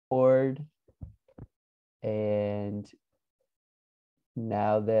And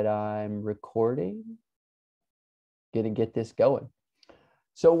now that I'm recording, gonna get this going.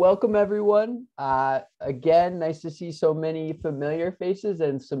 So welcome everyone. Again, nice to see so many familiar faces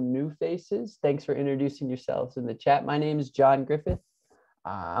and some new faces. Thanks for introducing yourselves in the chat. My name is John Griffith.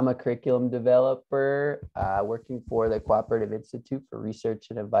 I'm a curriculum developer working for the Cooperative Institute for Research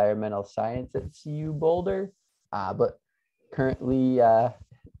in Environmental Science at CU Boulder, but currently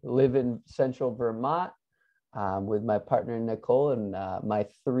live in central Vermont with my partner Nicole and my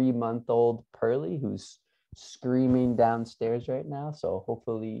 3-month-old Pearly, who's screaming downstairs right now. So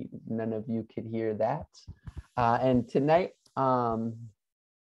hopefully none of you could hear that. And tonight, I'm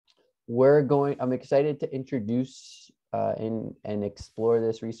excited to introduce and explore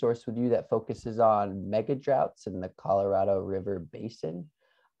this resource with you that focuses on megadroughts in the Colorado River Basin.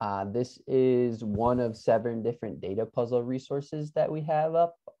 This is one of 7 different data puzzle resources that we have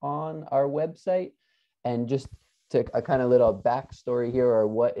up on our website. And just to a kind of little backstory here, or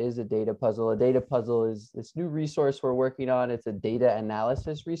what is a data puzzle? A data puzzle is this new resource we're working on. It's a data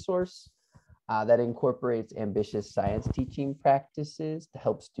analysis resource that incorporates ambitious science teaching practices to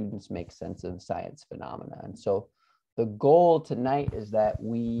help students make sense of science phenomena. And so the goal tonight is that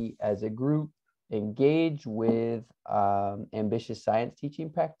we as a group engage with ambitious science teaching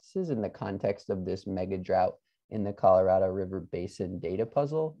practices in the context of this mega drought in the Colorado River Basin data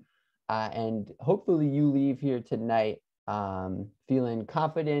puzzle. And hopefully you leave here tonight feeling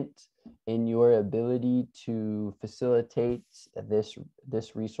confident in your ability to facilitate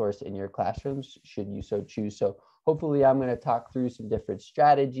this resource in your classrooms, should you so choose. So hopefully I'm going to talk through some different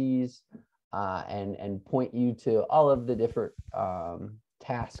strategies and point you to all of the different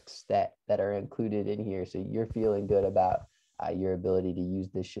tasks that are included in here, so you're feeling good about your ability to use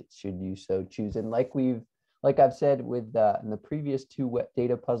this should you so choose. And like I've said with in the previous 2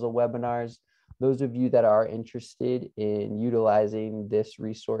 data puzzle webinars, those of you that are interested in utilizing this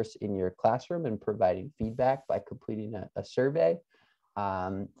resource in your classroom and providing feedback by completing a survey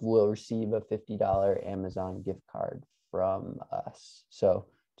will receive a $50 Amazon gift card from us. So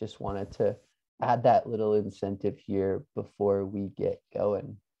just wanted to add that little incentive here before we get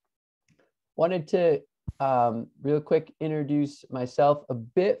going. Wanted to real quick introduce myself a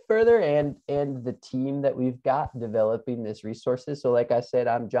bit further and the team that we've got developing this resources. So like I said,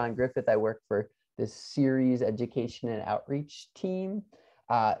 I'm John Griffith. I work for this Series Education and Outreach team.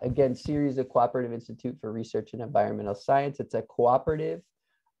 Again, Series, a Cooperative Institute for Research in Environmental Science. It's a cooperative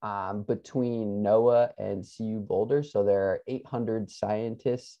between NOAA and CU Boulder. So there are 800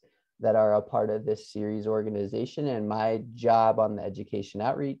 scientists that are a part of this Series organization. And my job on the education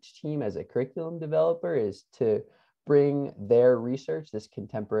outreach team as a curriculum developer is to bring their research, this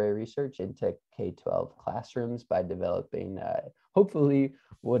contemporary research, into K-12 classrooms by developing hopefully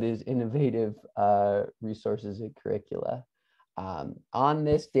what is innovative resources and curricula. On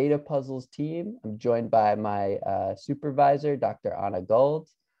this data puzzles team, I'm joined by my supervisor, Dr. Anna Gold.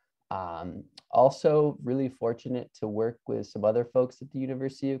 Also really fortunate to work with some other folks at the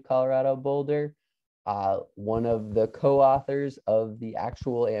University of Colorado Boulder. One of the co-authors of the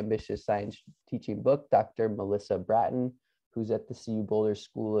actual ambitious science teaching book, Dr. Melissa Bratton, who's at the CU Boulder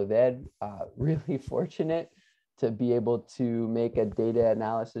School of Ed. Really fortunate to be able to make a data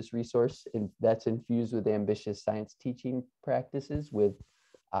analysis resource that's infused with ambitious science teaching practices with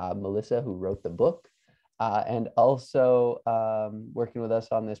Melissa, who wrote the book. And also working with us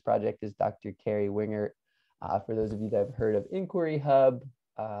on this project is Dr. Carrie Wingert. For those of you that have heard of Inquiry Hub,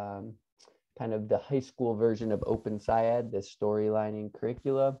 kind of the high school version of OpenSciEd, this storylining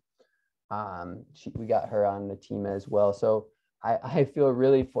curricula. We got her on the team as well. So I feel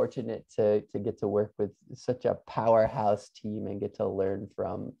really fortunate to get to work with such a powerhouse team and get to learn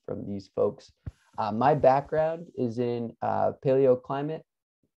from these folks. My background is in paleoclimate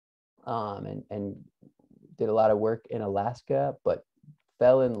and did a lot of work in Alaska, but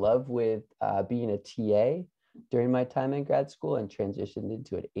fell in love with being a TA during my time in grad school and transitioned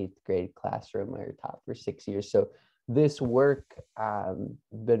into an 8th grade classroom where I taught for 6 years. So this work,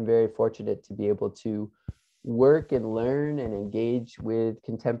 been very fortunate to be able to work and learn and engage with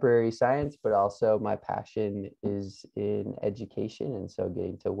contemporary science, but also my passion is in education. And so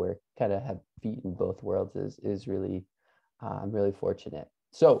getting to work, kind of have feet in both worlds is really, I'm really fortunate.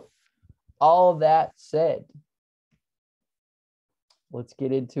 So all that said, let's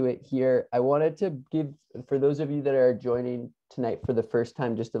get into it here. I wanted to give, for those of you that are joining tonight for the first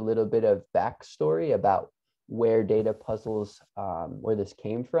time, just a little bit of backstory about where data puzzles, where this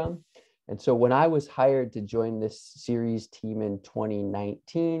came from. And so when I was hired to join this series team in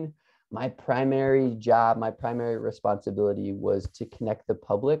 2019, my primary job, my primary responsibility was to connect the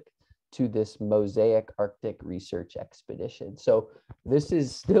public to this Mosaic Arctic research expedition. So this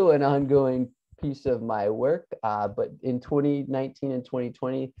is still an ongoing piece of my work, but in 2019 and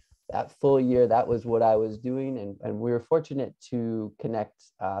 2020, that full year, that was what I was doing. And we were fortunate to connect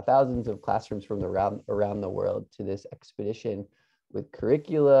thousands of classrooms from around the world to this expedition with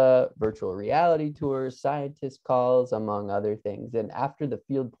curricula, virtual reality tours, scientist calls, among other things. And after the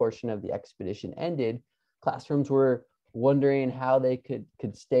field portion of the expedition ended, classrooms were wondering how they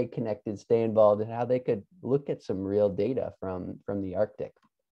could stay connected, stay involved, and how they could look at some real data from the Arctic.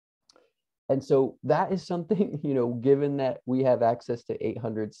 And so that is something, given that we have access to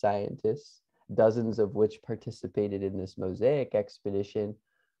 800 scientists, dozens of which participated in this Mosaic expedition,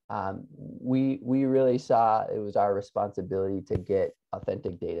 we really saw it was our responsibility to get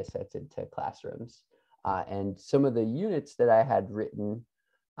authentic data sets into classrooms. And some of the units that I had written,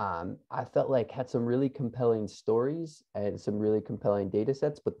 I felt like had some really compelling stories and some really compelling data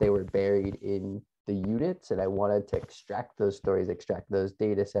sets, but they were buried in the units. And I wanted to extract those stories, extract those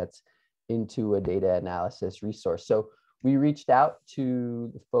data sets into a data analysis resource. So we reached out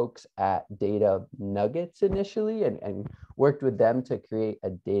to the folks at Data Nuggets initially and worked with them to create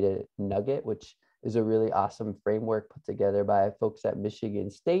a data nugget, which is a really awesome framework put together by folks at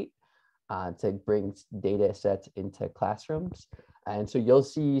Michigan State to bring data sets into classrooms. And so you'll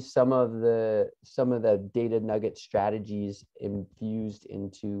see some of the data nugget strategies infused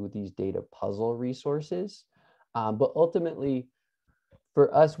into these data puzzle resources. But ultimately,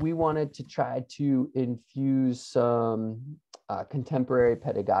 for us, we wanted to try to infuse some contemporary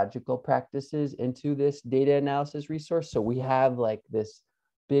pedagogical practices into this data analysis resource. So we have like this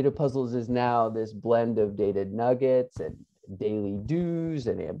data puzzles is now this blend of data nuggets and daily do's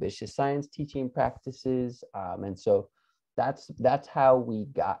and ambitious science teaching practices. And so that's how we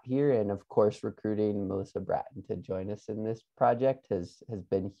got here. And of course, recruiting Melissa Bratton to join us in this project has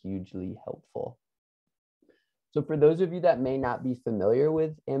been hugely helpful. So for those of you that may not be familiar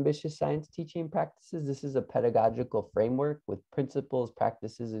with ambitious science teaching practices, this is a pedagogical framework with principles,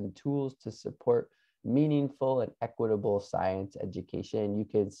 practices, and tools to support meaningful and equitable science education. You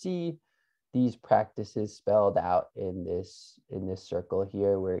can see these practices spelled out in this circle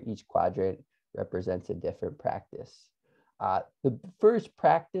here, where each quadrant represents a different practice. The first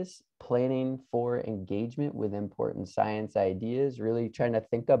practice, planning for engagement with important science ideas, really trying to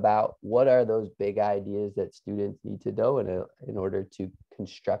think about what are those big ideas that students need to know in order to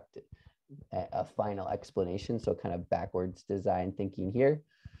construct a final explanation. So kind of backwards design thinking here.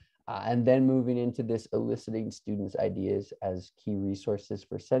 And then moving into this eliciting students' ideas as key resources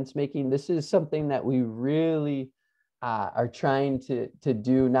for sense making. This is something that we really are trying to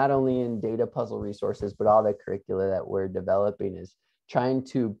do not only in data puzzle resources, but all the curricula that we're developing is trying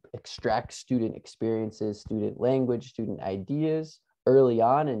to extract student experiences, student language, student ideas early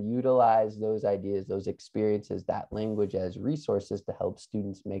on and utilize those ideas, those experiences, that language as resources to help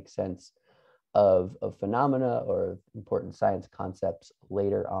students make sense of phenomena or of important science concepts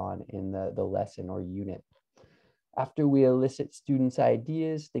later on in the lesson or unit. After we elicit students'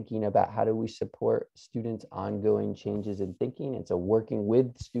 ideas, thinking about how do we support students' ongoing changes in thinking, and so working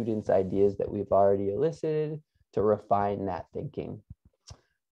with students' ideas that we've already elicited to refine that thinking.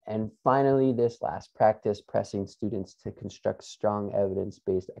 And finally, this last practice, pressing students to construct strong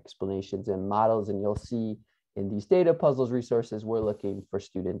evidence-based explanations and models. And you'll see in these data puzzles resources, we're looking for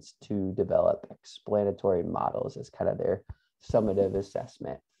students to develop explanatory models as kind of their summative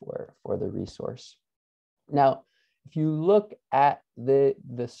assessment for the resource. Now, if you look at the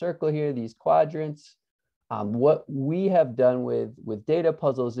circle here, these quadrants, what we have done with data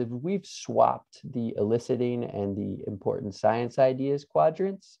puzzles is we've swapped the eliciting and the important science ideas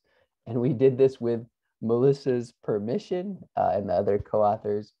quadrants. And we did this with Melissa's permission and the other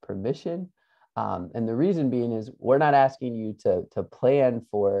co-authors' permission. And the reason being is we're not asking you to plan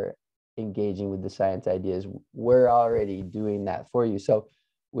for engaging with the science ideas. We're already doing that for you. So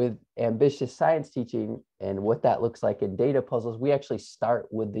with ambitious science teaching and what that looks like in data puzzles, we actually start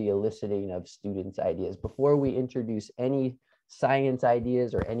with the eliciting of students' ideas. Before we introduce any science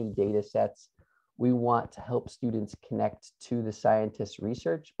ideas or any data sets, we want to help students connect to the scientists'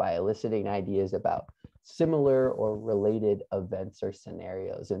 research by eliciting ideas about similar or related events or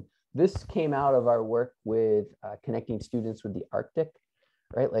scenarios. And this came out of our work with connecting students with the Arctic,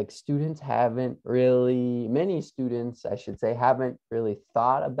 right? Like many students, I should say, haven't really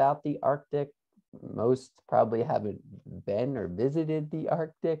thought about the Arctic. Most probably haven't been or visited the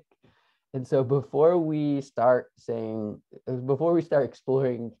Arctic. And so before we start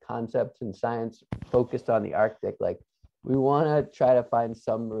exploring concepts in science focused on the Arctic, like we want to try to find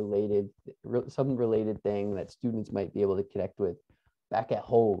some related thing that students might be able to connect with back at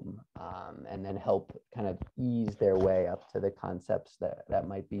home, and then help kind of ease their way up to the concepts that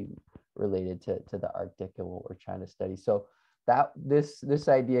might be related to the Arctic and what we're trying to study. So that this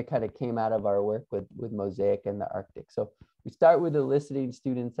idea kind of came out of our work with Mosaic and the Arctic. So we start with eliciting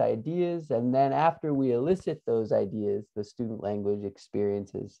students' ideas, and then after we elicit those ideas, the student language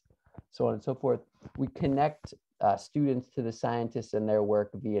experiences, so on and so forth, we connect students to the scientists and their work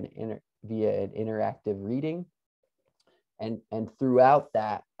via an interactive reading. And throughout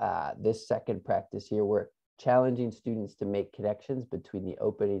that, this second practice here, we're challenging students to make connections between the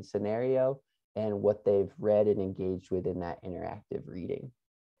opening scenario and what they've read and engaged with in that interactive reading.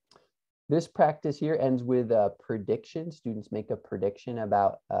 This practice here ends with a prediction. Students make a prediction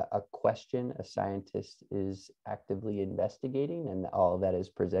about a question a scientist is actively investigating, and all of that is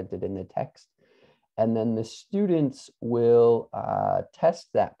presented in the text. And then the students will test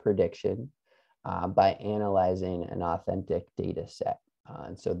that prediction by analyzing an authentic data set.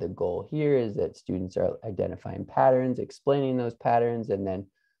 And so the goal here is that students are identifying patterns, explaining those patterns, and then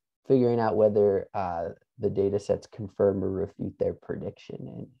figuring out whether the data sets confirm or refute their prediction.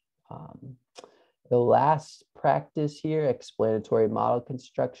 And the last practice here, explanatory model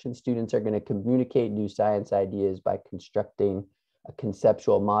construction, students are going to communicate new science ideas by constructing a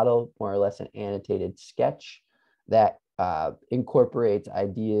conceptual model, more or less an annotated sketch that incorporates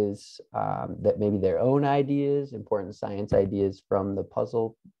ideas that maybe their own ideas, important science ideas from the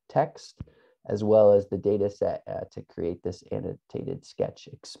puzzle text, as well as the data set to create this annotated sketch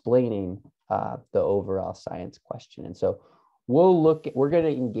explaining the overall science question. And so we're going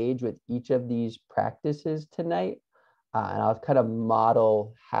to engage with each of these practices tonight, and I'll kind of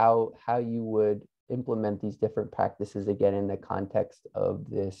model how you would implement these different practices again in the context of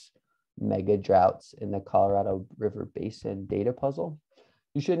this mega droughts in the Colorado River Basin data puzzle.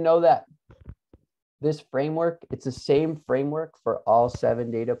 You should know that this framework, it's the same framework for all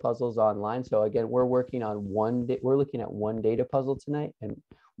 7 data puzzles online. So again, we're looking at one data puzzle tonight. And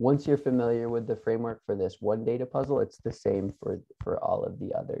once you're familiar with the framework for this one data puzzle, it's the same for all of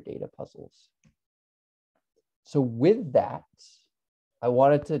the other data puzzles. So with that, I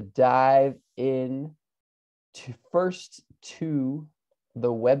wanted to dive in first to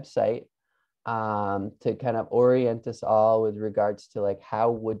the website to kind of orient us all with regards to like,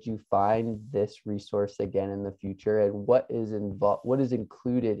 how would you find this resource again in the future, and what is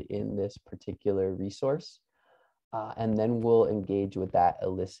included in this particular resource. And then we'll engage with that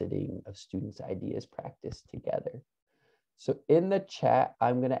eliciting of students' ideas practice together. So in the chat,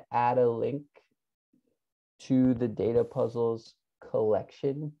 I'm going to add a link to the data puzzles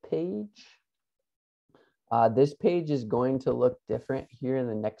collection page. This page is going to look different here in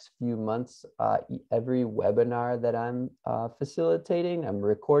the next few months. Every webinar that I'm facilitating, I'm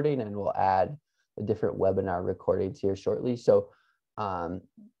recording, and we'll add the different webinar recordings here shortly. So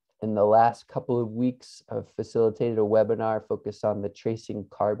in the last couple of weeks, I've facilitated a webinar focused on the Tracing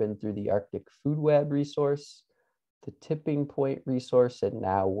Carbon Through the Arctic Food Web resource, the Tipping Point resource, and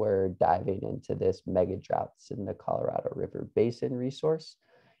now we're diving into this mega droughts in the Colorado River Basin resource.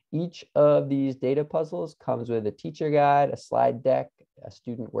 Each of these data puzzles comes with a teacher guide, a slide deck, a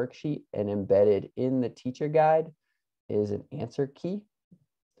student worksheet, and embedded in the teacher guide is an answer key.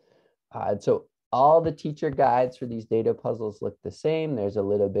 And so all the teacher guides for these data puzzles look the same. There's a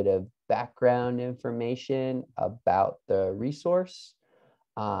little bit of background information about the resource.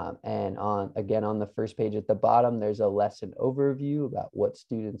 And on the first page at the bottom, there's a lesson overview about what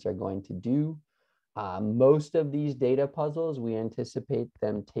students are going to do. Most of these data puzzles, we anticipate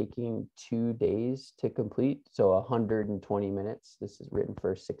them taking 2 days to complete, so 120 minutes. This is written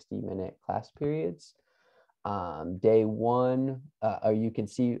for 60-minute class periods. Day 1, you can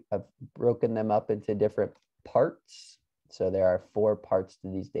see I've broken them up into different parts. So there are 4 parts to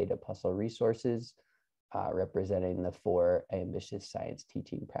these data puzzle resources, representing the 4 ambitious science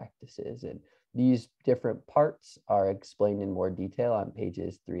teaching practices. And these different parts are explained in more detail on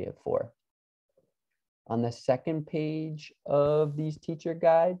pages 3 and 4. On the second page of these teacher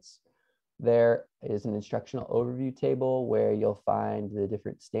guides, there is an instructional overview table where you'll find the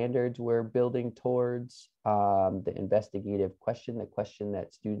different standards we're building towards, the investigative question, the question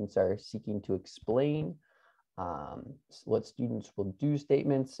that students are seeking to explain, what students will do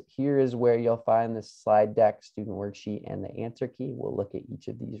statements. Here is where you'll find the slide deck, student worksheet, and the answer key. We'll look at each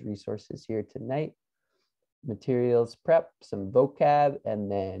of these resources here tonight. Materials prep, some vocab, and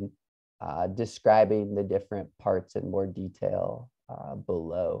then describing the different parts in more detail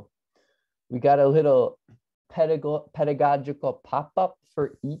below. We got a little pedagogical pop-up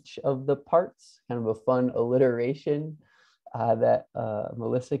for each of the parts, kind of a fun alliteration that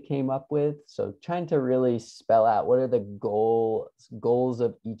Melissa came up with. So trying to really spell out what are the goals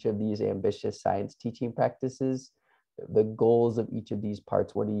of each of these ambitious science teaching practices, the goals of each of these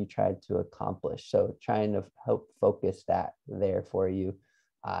parts. What are you trying to accomplish? So trying to help focus that there for you.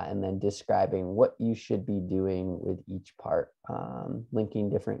 And then describing what you should be doing with each part, linking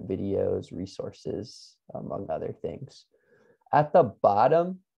different videos, resources, among other things. At the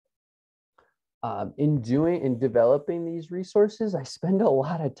bottom, in developing these resources, I spend a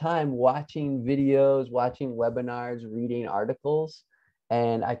lot of time watching videos, watching webinars, reading articles,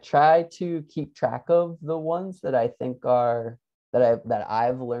 and I try to keep track of the ones that I think are that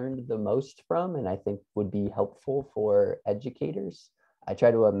I've learned the most from, and I think would be helpful for educators. I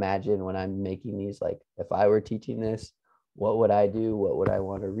try to imagine when I'm making these, like, if I were teaching this, what would I do? What would I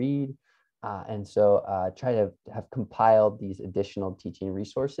want to read? And so try to have compiled these additional teaching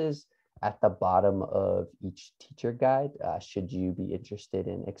resources at the bottom of each teacher guide, should you be interested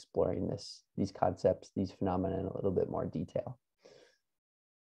in exploring these concepts, these phenomena in a little bit more detail.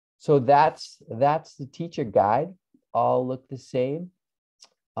 So that's the teacher guide. All look the same.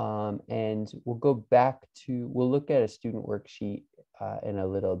 And we'll look at a student worksheet in a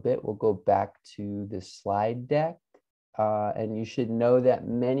little bit. We'll go back to the slide deck. And you should know that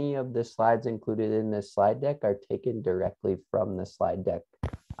many of the slides included in this slide deck are taken directly from the slide deck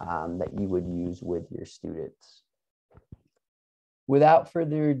that you would use with your students. Without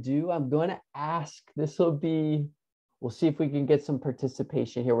further ado, I'm going to ask, we'll see if we can get some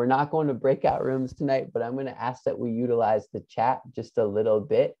participation here. We're not going to breakout rooms tonight, but I'm going to ask that we utilize the chat just a little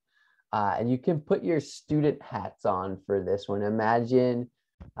bit. And you can put your student hats on for this one. Imagine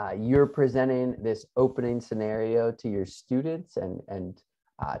you're presenting this opening scenario to your students and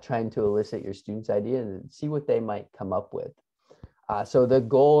trying to elicit your students' ideas and see what they might come up with. So the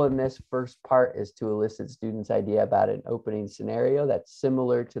goal in this first part is to elicit students' idea about an opening scenario that's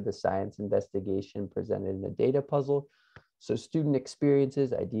similar to the science investigation presented in the data puzzle. So student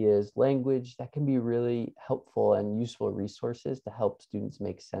experiences, ideas, language, that can be really helpful and useful resources to help students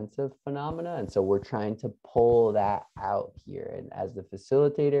make sense of phenomena. And so we're trying to pull that out here. And as the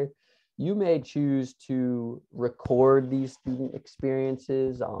facilitator, you may choose to record these student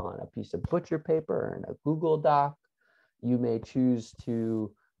experiences on a piece of butcher paper or in a Google Doc. You may choose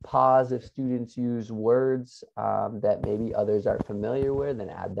to pause if students use words that maybe others aren't familiar with and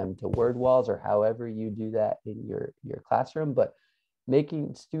add them to word walls, or however you do that in your classroom. But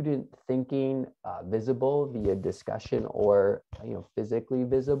making student thinking visible via discussion or physically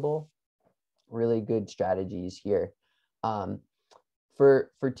visible, really good strategies here.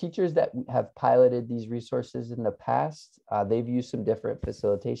 For teachers that have piloted these resources in the past, they've used some different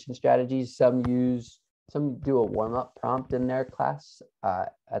facilitation strategies. Some do a warm-up prompt in their class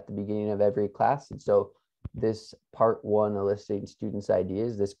at the beginning of every class. And so this part one, eliciting students'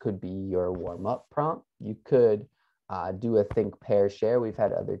 ideas, this could be your warm-up prompt. You could do a think, pair, share. We've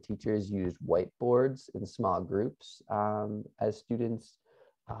had other teachers use whiteboards in small groups as students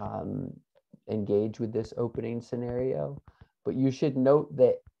engage with this opening scenario. But you should note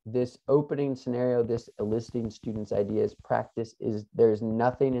that this opening scenario, this eliciting students' ideas practice, there's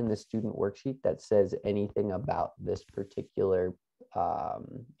nothing in the student worksheet that says anything about this particular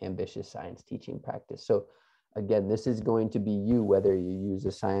ambitious science teaching practice. So again, this is going to be you, whether you use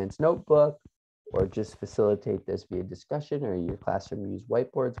a science notebook or just facilitate this via discussion, or your classroom use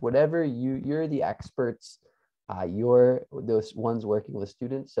whiteboards, whatever you're the experts, you're those ones working with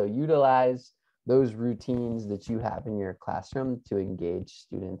students. So utilize those routines that you have in your classroom to engage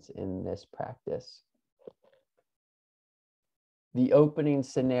students in this practice. The opening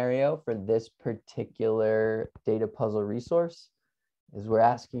scenario for this particular data puzzle resource is we're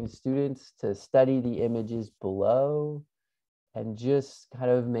asking students to study the images below and just kind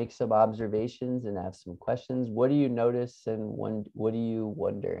of make some observations and have some questions. What do you notice and what do you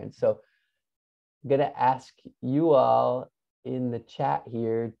wonder? And so I'm going to ask you all in the chat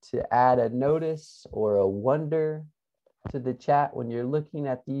here to add a notice or a wonder to the chat when you're looking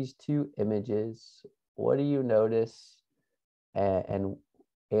at these two images. What do you notice and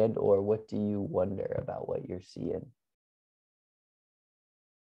or what do you wonder about what you're seeing?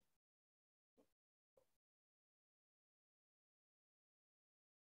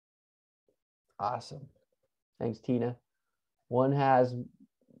 Awesome. Thanks, Tina. One has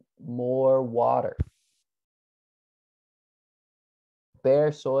more water.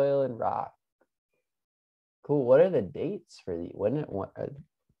 Bare soil and rock. Cool. What are the dates for the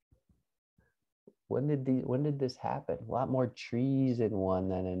when did this happen? A lot more trees in one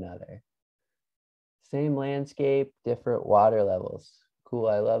than another. Same landscape, different water levels. Cool.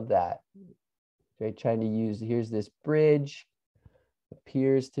 I love that. right? Trying to use, here's this bridge,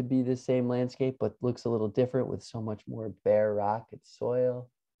 appears to be the same landscape, but looks a little different with so much more bare rock and soil.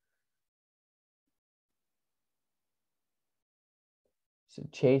 So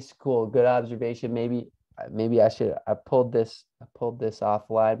Chase, cool, good observation. Maybe I pulled this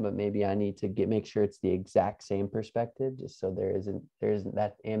offline, but maybe I need to make sure it's the exact same perspective, just so there isn't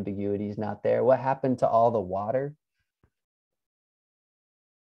that ambiguity is not there. What happened to all the water?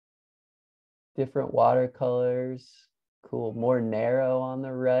 Different watercolors. Cool, more narrow on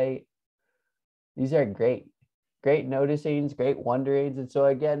the right. These are great noticings, great wonderings. And so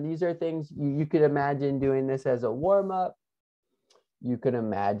again, these are things you could imagine doing this as a warm-up. You could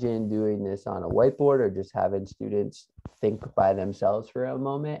imagine doing this on a whiteboard, or just having students think by themselves for a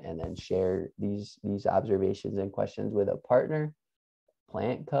moment and then share these observations and questions with a partner.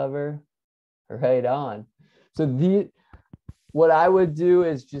 Plant cover, right on. So what I would do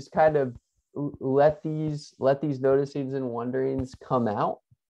is just kind of let these noticings and wonderings come out.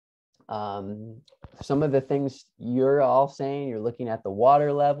 Some of the things you're all saying, you're looking at the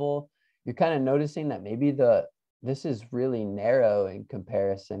water level, you're kind of noticing that maybe this is really narrow in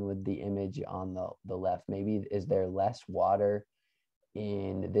comparison with the image on the left. Maybe is there less water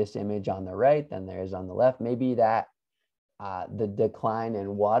in this image on the right than there is on the left? Maybe that the decline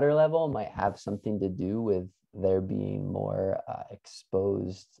in water level might have something to do with there being more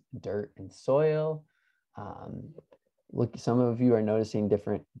exposed dirt and soil. Look, some of you are noticing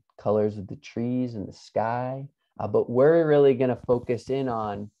different colors of the trees and the sky, but we're really going to focus in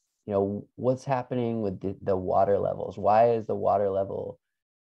on, what's happening with the water levels. Why is the water level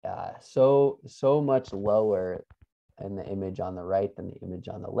so much lower in the image on the right than the image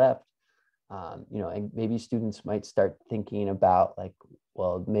on the left? And maybe students might start thinking about, like,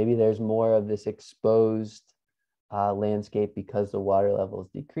 well, maybe there's more of this exposed landscape because the water level is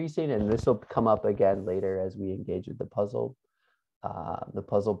decreasing. And this will come up again later as we engage with the puzzle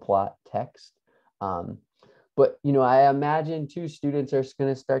plot text. But I imagine too, students are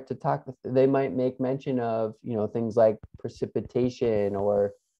going to start to talk. They might make mention of things like precipitation,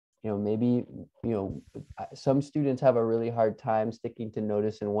 or maybe some students have a really hard time sticking to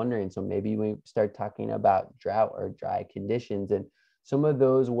notice and wondering. So maybe we start talking about drought or dry conditions, and some of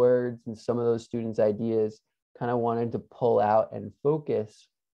those words and some of those students' ideas kind of wanted to pull out and focus.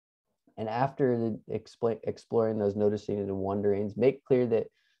 And after exploring those noticing and wonderings, make clear that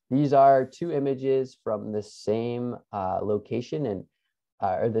these are two images from the same location, and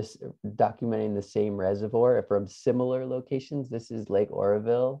or this documenting the same reservoir from similar locations. This is Lake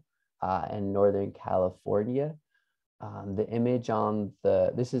Oroville in Northern California. The image on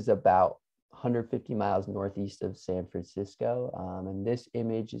this is about 150 miles northeast of San Francisco. And this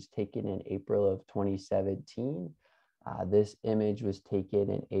image is taken in April of 2017. This image was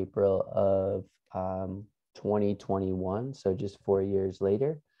taken in April of 2021, so just 4 years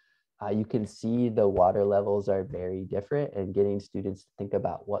later. You can see the water levels are very different, and getting students to think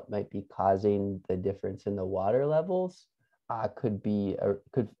about what might be causing the difference in the water levels could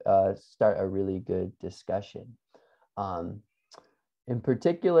start a really good discussion. In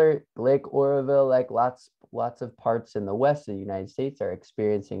particular, Lake Oroville, like lots of parts in the west of the United States, are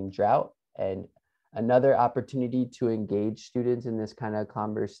experiencing drought. And another opportunity to engage students in this kind of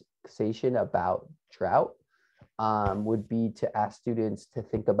conversation about drought would be to ask students to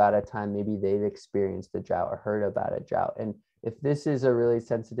think about a time maybe they've experienced a drought or heard about a drought. And if this is a really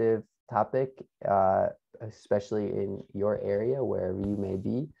sensitive topic, especially in your area, wherever you may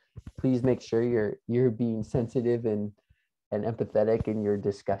be, please make sure you're being sensitive and empathetic in your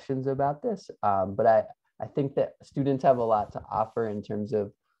discussions about this. But I think that students have a lot to offer in terms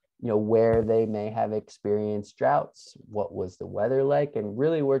of where they may have experienced droughts, what was the weather like, and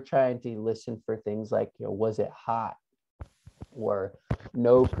really we're trying to listen for things like, was it hot, or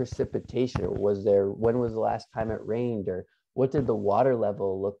no precipitation, or when was the last time it rained, or what did the water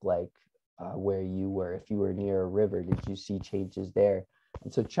level look like where you were? If you were near a river, did you see changes there?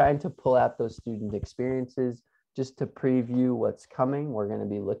 And so trying to pull out those student experiences. Just to preview what's coming, we're going to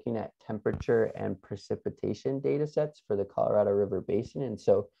be looking at temperature and precipitation data sets for the Colorado River Basin. And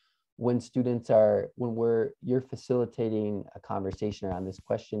so when you're facilitating a conversation around this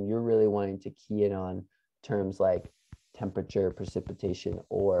question, you're really wanting to key in on terms like temperature, precipitation,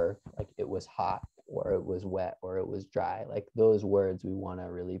 or like it was hot, or it was wet, or it was dry. Like those words we want to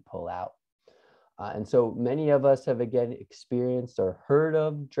really pull out. And so many of us have, again, experienced or heard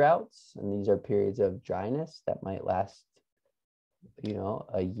of droughts, and these are periods of dryness that might last,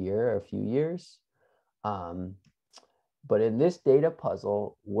 a year or a few years. But in this data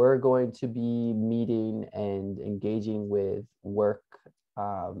puzzle, we're going to be meeting and engaging with work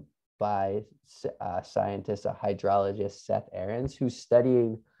by scientist, a hydrologist, Seth Ahrens, who's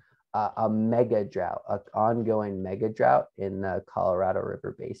studying a mega drought, an ongoing mega drought in the Colorado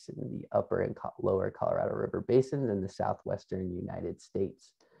River Basin, the upper and lower Colorado River Basins in the southwestern United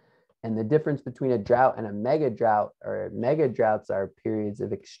States. And the difference between a drought and a mega drought, or mega droughts, are periods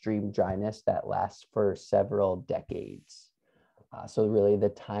of extreme dryness that last for several decades. So really the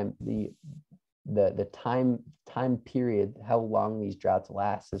time period, how long these droughts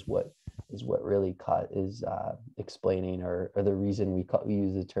last, is what really is explaining or the reason we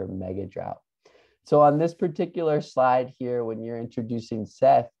use the term mega drought. So on this particular slide here, when you're introducing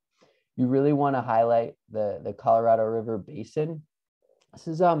Seth, you really want to highlight the Colorado River Basin. This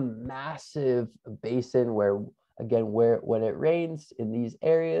is a massive basin where, again, when it rains in these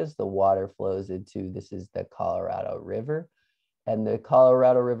areas, the water flows into, this is the Colorado River. And the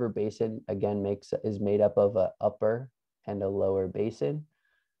Colorado River Basin, again, is made up of an upper and a lower basin.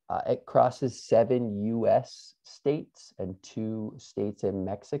 It crosses 7 US states and 2 states in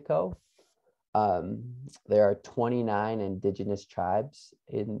Mexico. There are 29 indigenous tribes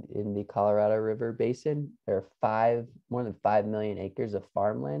in the Colorado River Basin. There are more than 5 million acres of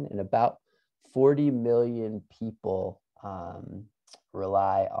farmland, and about 40 million people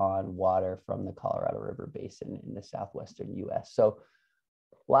rely on water from the Colorado River Basin in the southwestern US. So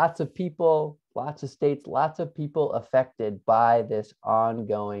lots of people, lots of states, lots of people affected by this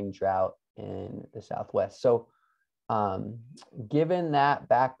ongoing drought in the Southwest. So given that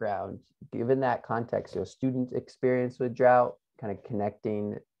background, given that context, students' experience with drought, kind of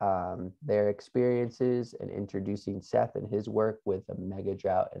connecting their experiences and introducing Seth and his work with a mega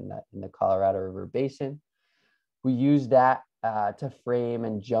drought in the Colorado River Basin. We use that to frame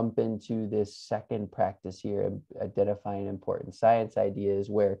and jump into this second practice here, identifying important science ideas,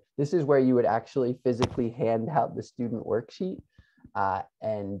 where this is where you would actually physically hand out the student worksheet.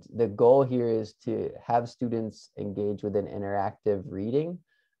 And the goal here is to have students engage with an interactive reading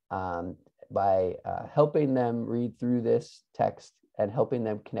by helping them read through this text and helping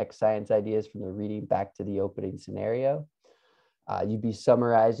them connect science ideas from the reading back to the opening scenario. You'd be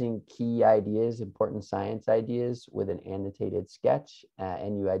summarizing key ideas, important science ideas, with an annotated sketch,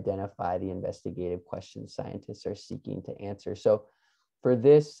 and you identify the investigative questions scientists are seeking to answer. So for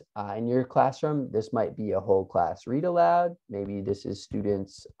this, in your classroom, this might be a whole class read aloud. Maybe this is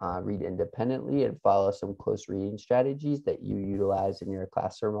students read independently and follow some close reading strategies that you utilize in your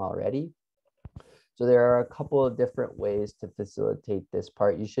classroom already. So there are a couple of different ways to facilitate this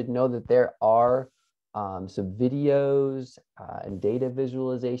part. You should know that there are some videos and data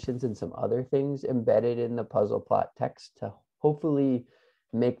visualizations and some other things embedded in the puzzle plot text to hopefully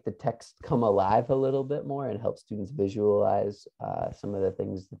make the text come alive a little bit more and help students visualize some of the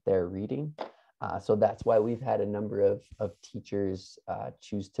things that they're reading. So that's why we've had a number of teachers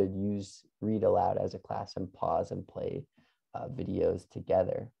choose to use read aloud as a class and pause and play videos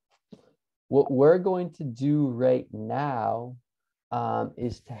together. What we're going to do right now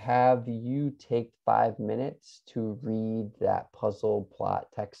is to have you take 5 minutes to read that puzzle plot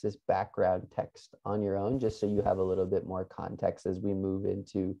text, this background text on your own, just so you have a little bit more context as we move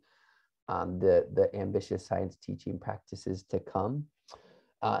into the ambitious science teaching practices to come.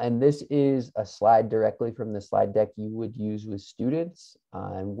 And this is a slide directly from the slide deck you would use with students,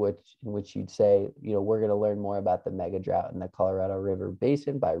 in which you'd say, we're going to learn more about the mega drought in the Colorado River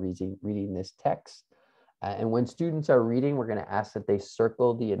Basin by reading this text. And when students are reading, we're going to ask that they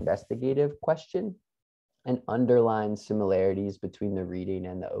circle the investigative question and underline similarities between the reading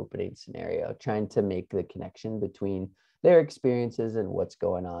and the opening scenario, trying to make the connection between their experiences and what's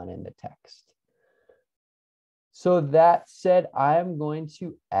going on in the text. So that said, I'm going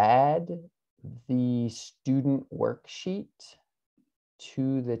to add the student worksheet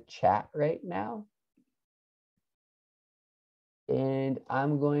to the chat right now. And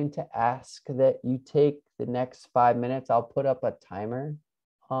I'm going to ask that you take the next 5 minutes. I'll put up a timer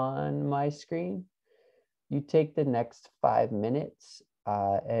on my screen. You take the next 5 minutes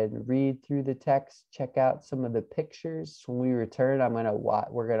and read through the text, check out some of the pictures. When we return,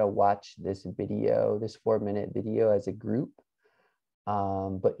 we're gonna watch this video, this 4-minute video as a group.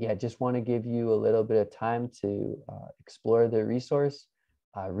 But yeah, just want to give you a little bit of time to explore the resource,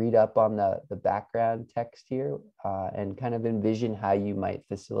 read up on the background text here, and kind of envision how you might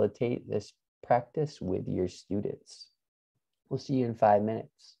facilitate this practice with your students. We'll see you in 5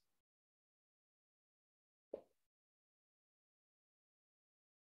 minutes.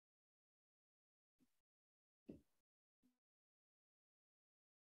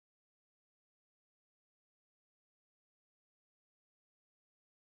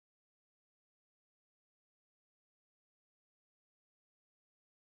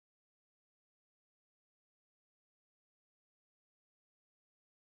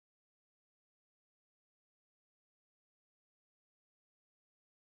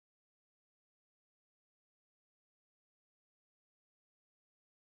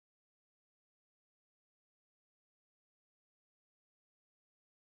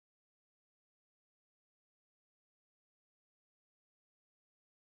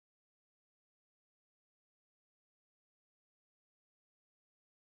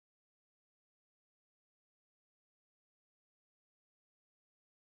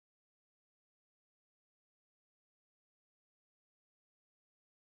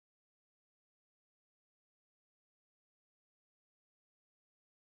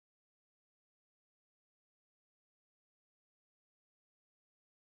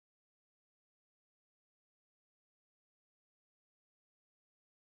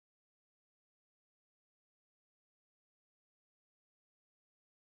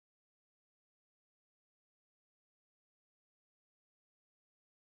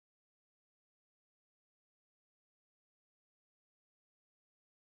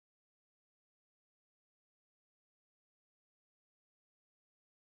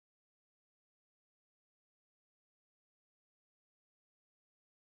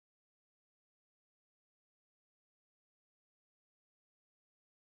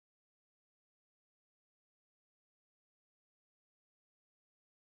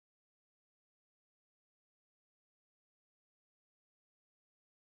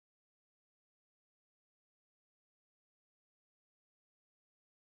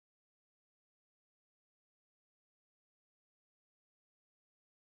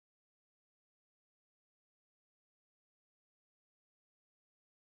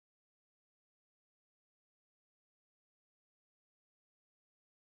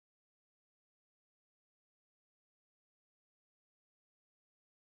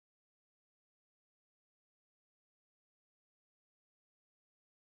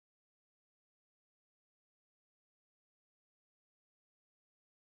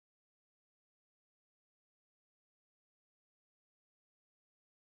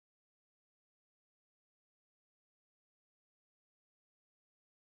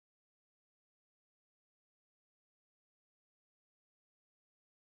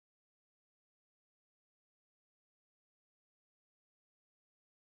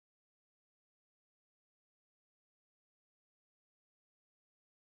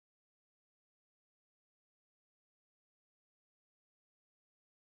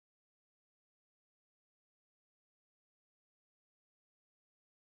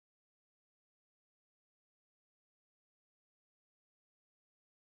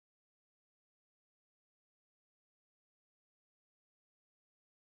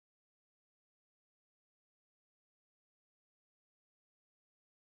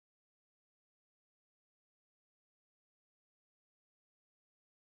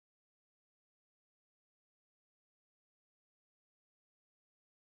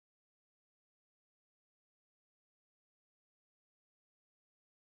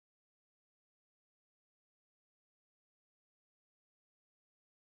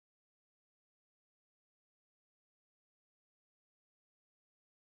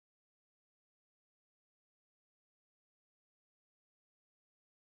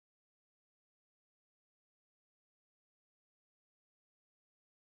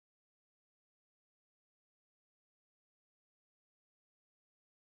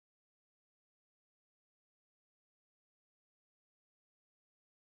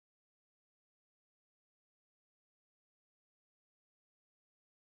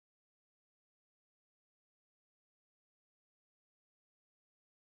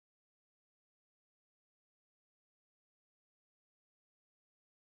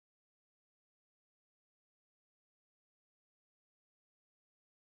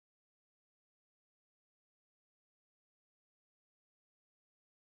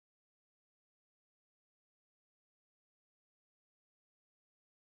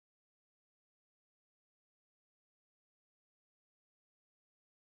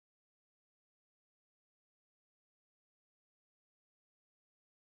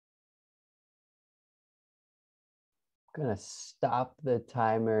 I'm gonna stop the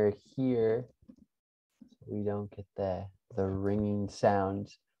timer here so we don't get the ringing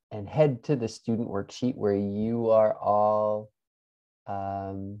sounds, and head to the student worksheet where you are all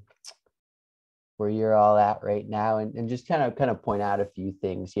where you're all at right now, and just kind of point out a few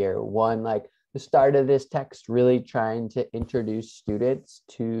things here. One, like the start of this text really trying to introduce students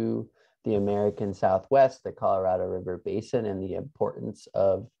to the American Southwest, the Colorado River Basin, and the importance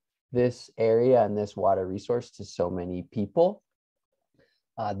of this area and this water resource to so many people.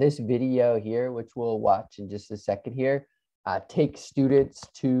 This video here, which we'll watch in just a second here, takes students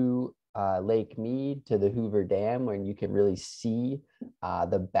to Lake Mead, to the Hoover Dam, where you can really see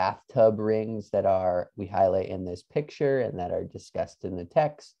the bathtub rings that we highlight in this picture and that are discussed in the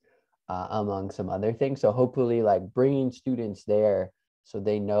text, among some other things. So hopefully, like, bringing students there so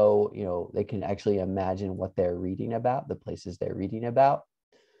they know, they can actually imagine what they're reading about, the places they're reading about.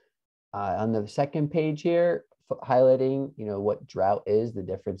 On the second page here, highlighting, what drought is, the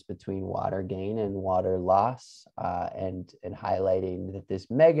difference between water gain and water loss, and highlighting that this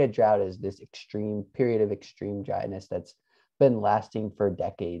mega drought is this extreme period of extreme dryness that's been lasting for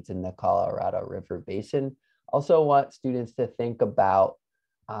decades in the Colorado River Basin. Also want students to think about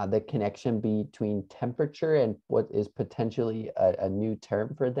the connection between temperature and what is potentially a new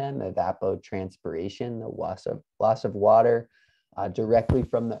term for them, evapotranspiration, the loss of water directly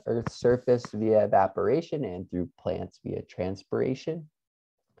from the Earth's surface via evaporation and through plants via transpiration.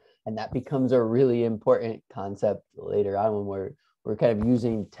 And that becomes a really important concept later on when we're kind of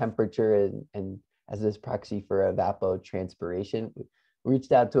using temperature and as this proxy for evapotranspiration. We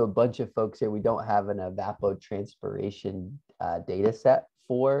reached out to a bunch of folks here. We don't have an evapotranspiration data set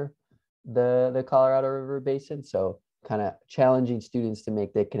for the Colorado River Basin. So kind of challenging students to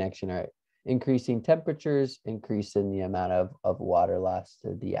make the connection. All right, increasing temperatures, increasing the amount of water loss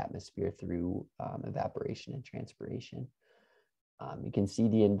to the atmosphere through evaporation and transpiration. You can see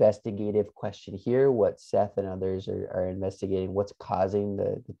the investigative question here, what Seth and others are investigating, what's causing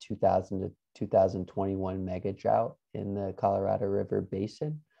the 2000 to 2021 mega drought in the Colorado River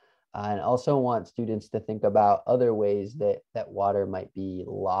Basin. And also want students to think about other ways that water might be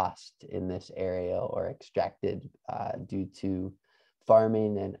lost in this area or extracted due to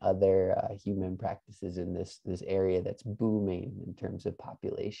farming and other human practices in this area that's booming in terms of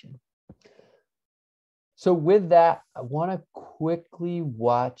population. So with that, I want to quickly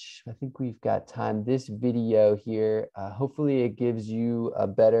watch, I think we've got time, this video here. Hopefully it gives you a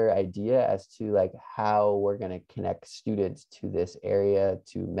better idea as to like how we're going to connect students to this area,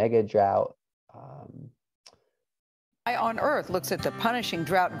 to mega drought. On Earth looks at the punishing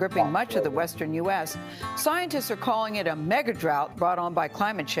drought gripping much of the western U.S. Scientists are calling it a mega drought brought on by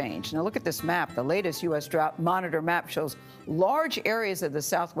climate change. Now look at this map. The latest U.S. Drought Monitor map shows large areas of the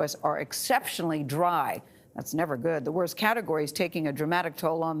Southwest are exceptionally dry. That's never good. The worst category is taking a dramatic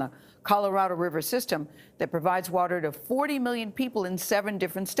toll on the Colorado River system that provides water to 40 million people in 7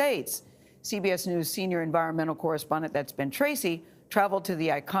 different states. CBS News senior environmental correspondent, that's Ben Tracy, traveled to the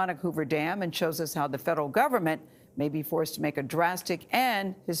iconic Hoover Dam and shows us how the federal government may be forced to make a drastic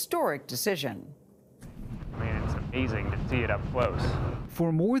and historic decision. I mean, it's amazing to see it up close.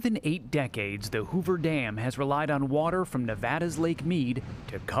 For more than 8 decades, the Hoover Dam has relied on water from Nevada's Lake Mead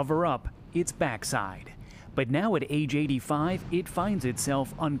to cover up its backside. But now at age 85, it finds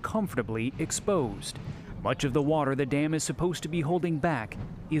itself uncomfortably exposed. Much of the water the dam is supposed to be holding back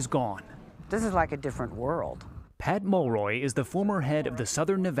is gone. This is like a different world. Pat Mulroy is the former head of the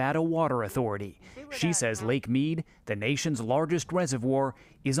Southern Nevada Water Authority. She says Lake Mead, the nation's largest reservoir,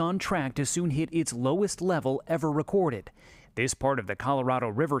 is on track to soon hit its lowest level ever recorded. This part of the Colorado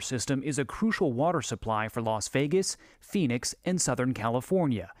River system is a crucial water supply for Las Vegas, Phoenix, and Southern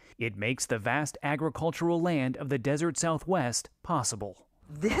California. It makes the vast agricultural land of the desert Southwest possible.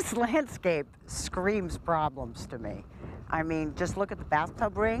 This landscape screams problems to me. I mean, just look at the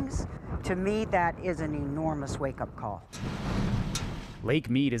bathtub rings. To me, that is an enormous wake-up call. Lake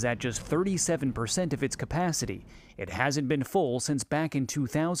Mead is at just 37% of its capacity. It hasn't been full since back in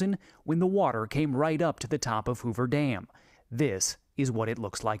 2000 when the water came right up to the top of Hoover Dam. This is what it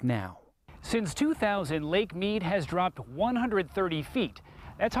looks like now. Since 2000, Lake Mead has dropped 130 feet.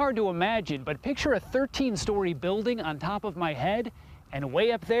 That's hard to imagine, but picture a 13-story building on top of my head, and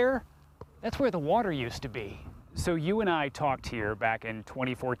way up there, that's where the water used to be. So you and I talked here back in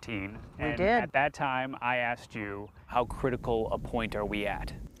 2014. We and did. At that time, I asked you, how critical a point are we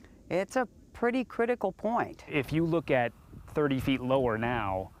at? It's a pretty critical point. If you look at 30 feet lower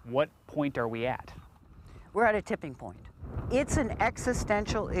now, what point are we at? We're at a tipping point. It's an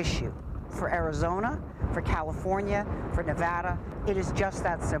existential issue for Arizona, for California, for Nevada. It is just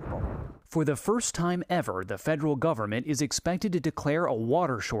that simple. For the first time ever, the federal government is expected to declare a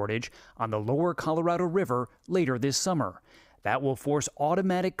water shortage on the lower Colorado River later this summer. That will force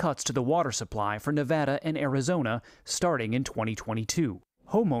automatic cuts to the water supply for Nevada and Arizona starting in 2022.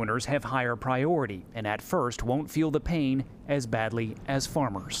 Homeowners have higher priority and at first won't feel the pain as badly as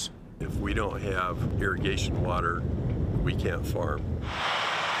farmers. If we don't have irrigation water, we can't farm.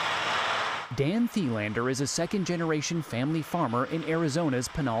 Dan Thielander is a second-generation family farmer in Arizona's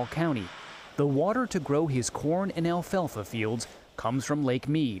Pinal County. The water to grow his corn and alfalfa fields comes from Lake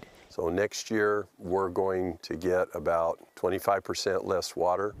Mead. So next year, we're going to get about 25% less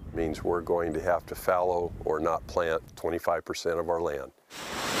water. Means we're going to have to fallow or not plant 25% of our land.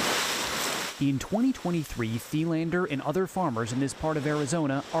 In 2023, Thielander and other farmers in this part of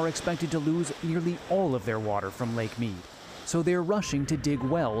Arizona are expected to lose nearly all of their water from Lake Mead. So they're rushing to dig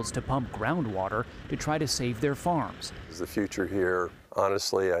wells to pump groundwater to try to save their farms. The future here,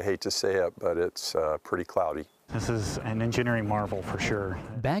 honestly, I hate to say it, but it's pretty cloudy. This is an engineering marvel for sure.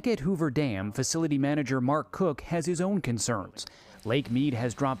 Back at Hoover Dam, facility manager Mark Cook has his own concerns. Lake Mead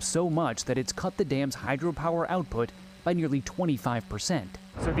has dropped so much that it's cut the dam's hydropower output by nearly 25%.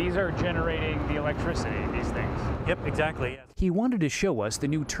 So these are generating the electricity, these things? Yep, exactly. He wanted to show us the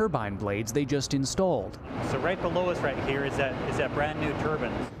new turbine blades they just installed. So right below us right here is that brand new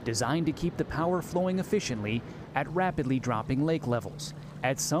turbine. Designed to keep the power flowing efficiently at rapidly dropping lake levels.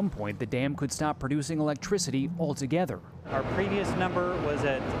 At some point, the dam could stop producing electricity altogether. Our previous number was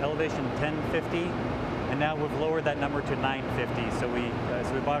at elevation 1050, and now we've lowered that number to 950. So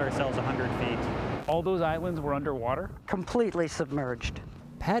we bought ourselves 100 feet. All those islands were underwater? Completely submerged.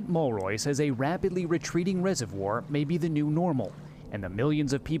 Pat Mulroy says a rapidly retreating reservoir may be the new normal, and the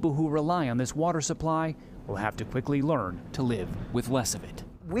millions of people who rely on this water supply will have to quickly learn to live with less of it.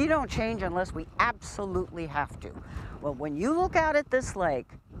 We don't change unless we absolutely have to. Well, when you look out at this lake,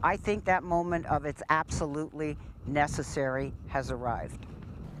 I think that moment of it's absolutely necessary has arrived.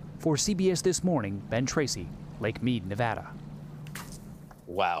 For CBS This Morning, Ben Tracy, Lake Mead, Nevada.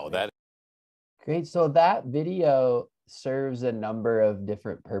 Wow, that Great. So that video serves a number of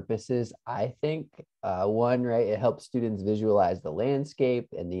different purposes. I think one, right, it helps students visualize the landscape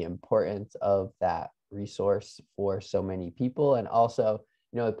and the importance of that resource for so many people. And also,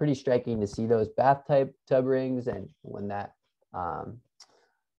 you know, pretty striking to see those bathtub rings, and when that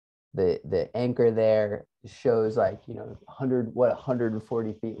the anchor there shows, like, you know,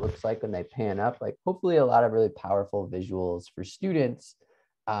 140 feet looks like when they pan up. Like, hopefully a lot of really powerful visuals for students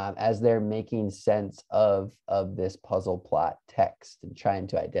as they're making sense of this puzzle plot text and trying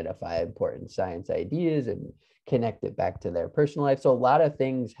to identify important science ideas and connect it back to their personal life. So a lot of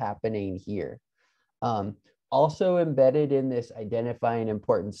things happening here. Also embedded in this identifying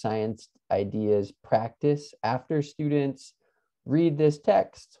important science ideas practice, after students read this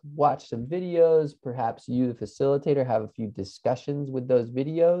text, watch some videos, perhaps you, the facilitator, have a few discussions with those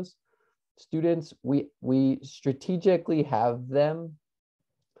videos. Students, we strategically have them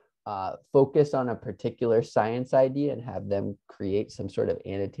focus on a particular science idea and have them create some sort of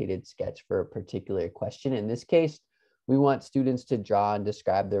annotated sketch for a particular question. In this case, we want students to draw and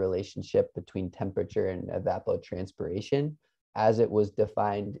describe the relationship between temperature and evapotranspiration as it was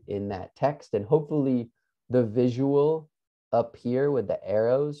defined in that text. And hopefully the visual up here with the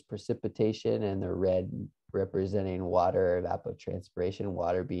arrows, precipitation, and the red representing water, evapotranspiration,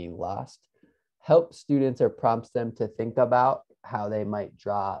 water being lost, helps students or prompts them to think about how they might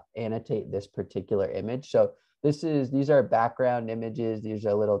annotate this particular image. So these are background images. These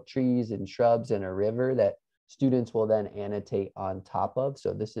are little trees and shrubs and a river that students will then annotate on top of.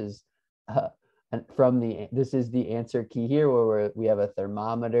 So this is this is the answer key here, where we have a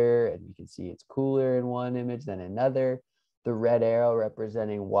thermometer, and you can see it's cooler in one image than another. The red arrow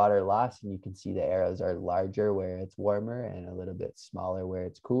representing water loss, and you can see the arrows are larger where it's warmer and a little bit smaller where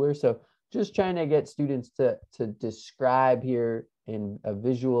it's cooler. So just trying to get students to describe here in a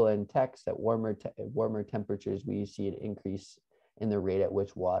visual and text that warmer temperatures, we see an increase in the rate at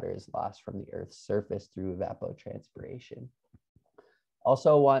which water is lost from the Earth's surface through evapotranspiration.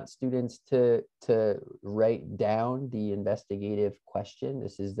 Also want students to write down the investigative question.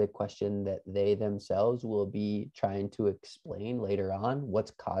 This is the question that they themselves will be trying to explain later on,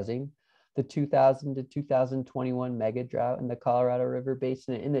 what's causing the 2000 to 2021 mega drought in the Colorado River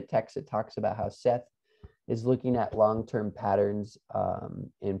Basin. In the text, it talks about how Seth is looking at long-term patterns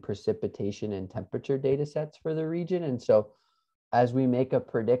in precipitation and temperature data sets for the region. And so as we make a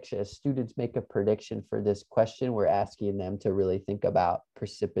prediction, as students make a prediction for this question, we're asking them to really think about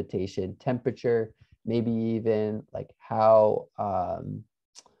precipitation, temperature, maybe even like how,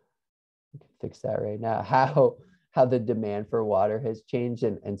 we can fix that right now, how the demand for water has changed,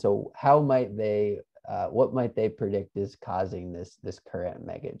 and so how might they what might they predict is causing this current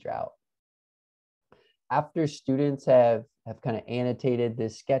mega drought. After students have kind of annotated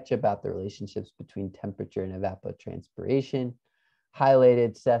this sketch about the relationships between temperature and evapotranspiration,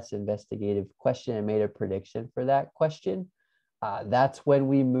 highlighted Seth's investigative question and made a prediction for that question, that's when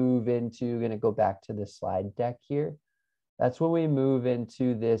we move into, going to go back to the slide deck here. That's when we move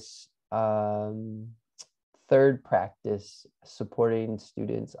into this third practice, supporting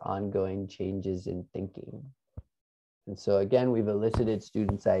students' ongoing changes in thinking. And so again, we've elicited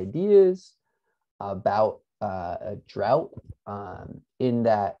students' ideas about a drought in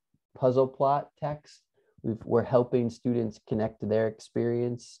that puzzle plot text. We're helping students connect their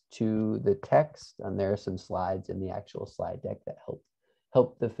experience to the text, and there are some slides in the actual slide deck that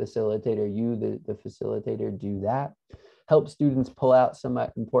help the facilitator, the facilitator, do that. Help students pull out some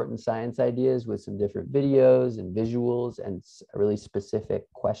important science ideas with some different videos and visuals and really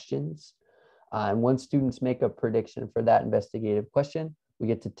specific questions. And once students make a prediction for that investigative question, we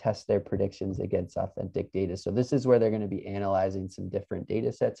get to test their predictions against authentic data. So this is where they're going to be analyzing some different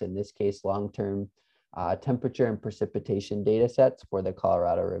data sets, in this case, long-term temperature and precipitation data sets for the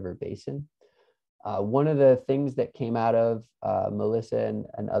Colorado River Basin. One of the things that came out of Melissa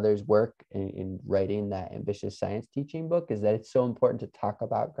and others' work in writing that ambitious science teaching book is that it's so important to talk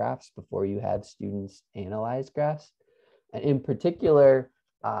about graphs before you have students analyze graphs. And in particular,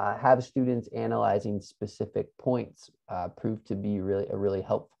 have students analyzing specific points prove to be a really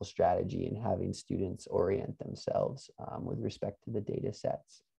helpful strategy in having students orient themselves with respect to the data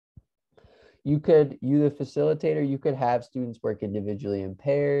sets. You the facilitator, you could have students work individually in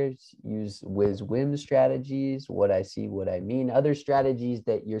pairs, use whiz-whim strategies, what I see, what I mean, other strategies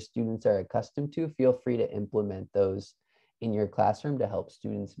that your students are accustomed to. Feel free to implement those in your classroom to help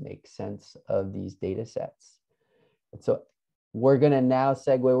students make sense of these data sets. And so we're going to now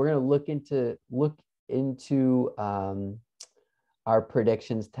segue, we're going to look into our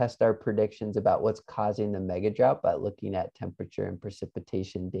predictions, test our predictions about what's causing the mega drought by looking at temperature and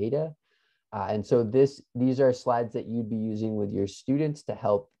precipitation data. And so these are slides that you'd be using with your students to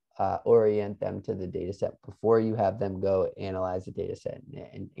help orient them to the data set before you have them go analyze the data set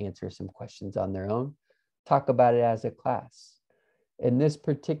and answer some questions on their own. Talk about it as a class. In this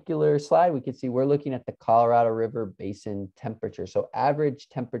particular slide, we can see we're looking at the Colorado River Basin temperature. So average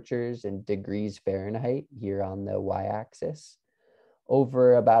temperatures in degrees Fahrenheit here on the y-axis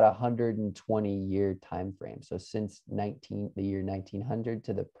over about 120-year time frame. So since the year 1900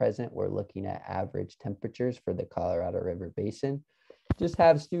 to the present, we're looking at average temperatures for the Colorado River Basin. Just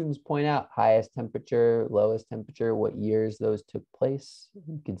have students point out highest temperature, lowest temperature, what years those took place.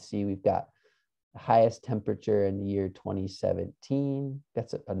 You can see we've got the highest temperature in the year 2017.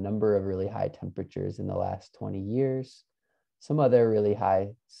 That's a number of really high temperatures in the last 20 years. Some other really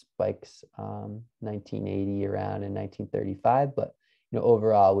high spikes, 1980 around in 1935, but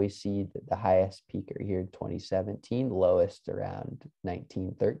overall, we see that the highest peak are here in 2017, lowest around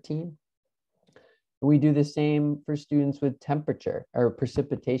 1913. We do the same for students with temperature or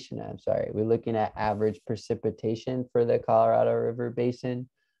precipitation. I'm sorry. We're looking at average precipitation for the Colorado River Basin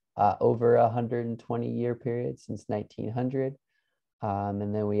over a 120-year period since 1900.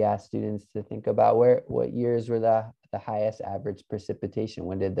 And then we ask students to think about what years were the highest average precipitation.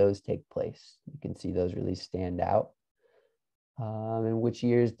 When did those take place? You can see those really stand out. And which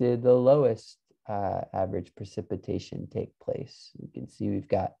years did the lowest average precipitation take place? You can see we've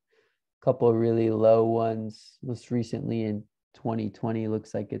got a couple of really low ones. Most recently in 2020,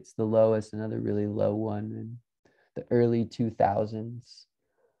 looks like it's the lowest, another really low one in the early 2000s.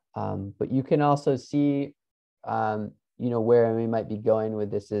 But you can also see, where we might be going with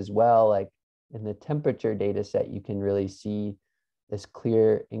this as well. Like in the temperature data set, you can really see this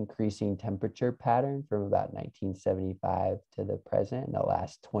clear increasing temperature pattern from about 1975 to the present. In the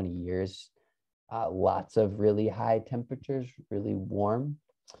last 20 years, lots of really high temperatures, really warm.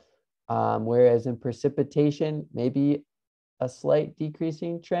 Whereas in precipitation, maybe a slight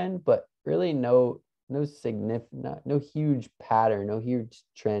decreasing trend, but really no huge pattern, no huge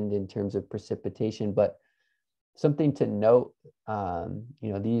trend in terms of precipitation. But something to note,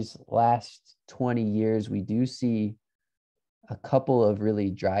 these last 20 years, we do see a couple of really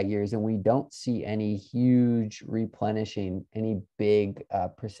dry years, and we don't see any huge replenishing, any big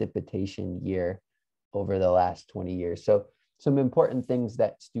precipitation year over the last 20 years. So some important things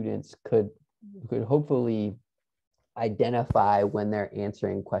that students could hopefully identify when they're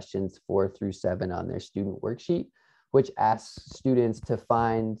answering questions 4 through 7 on their student worksheet, which asks students to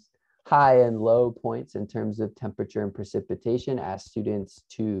find high and low points in terms of temperature and precipitation, asks students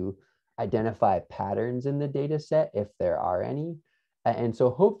to identify patterns in the data set if there are any. And so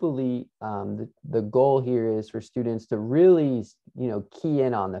hopefully the goal here is for students to really, key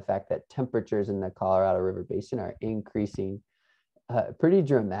in on the fact that temperatures in the Colorado River Basin are increasing pretty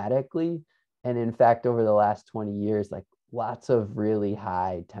dramatically. And in fact, over the last 20 years, like lots of really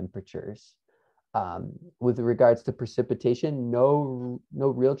high temperatures. With regards to precipitation, no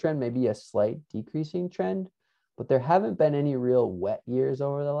real trend, maybe a slight decreasing trend, but there haven't been any real wet years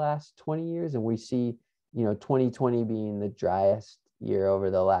over the last 20 years. And we see, 2020 being the driest year over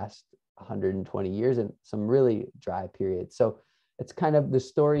the last 120 years and some really dry periods. So it's kind of, the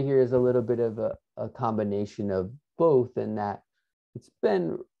story here is a little bit of a combination of both, in that it's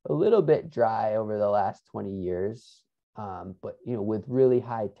been a little bit dry over the last 20 years, but with really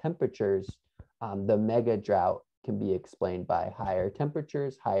high temperatures, the mega drought can be explained by higher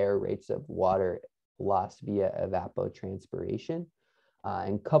temperatures, higher rates of water lost via evapotranspiration,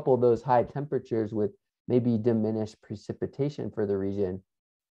 and couple those high temperatures with maybe diminished precipitation for the region.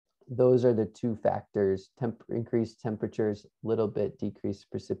 Those are the two factors: increased temperatures, little bit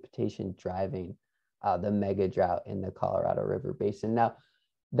decreased precipitation, driving the mega drought in the Colorado River Basin. Now,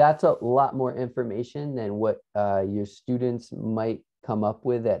 that's a lot more information than what your students might come up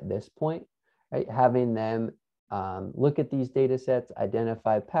with at this point, right? Having them look at these data sets,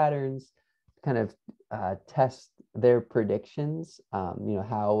 identify patterns, kind of test their predictions.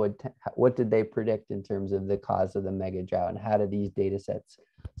 What did they predict in terms of the cause of the mega drought, and how do these data sets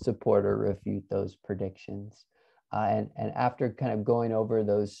support or refute those predictions? And after kind of going over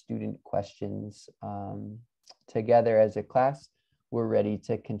those student questions together as a class, we're ready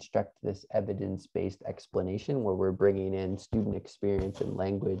to construct this evidence-based explanation where we're bringing in student experience and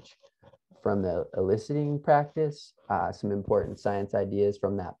language from the eliciting practice, some important science ideas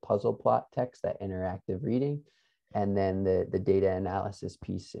from that puzzle plot text, that interactive reading, and then the data analysis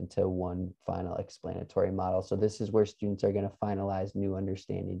piece into one final explanatory model. So this is where students are going to finalize new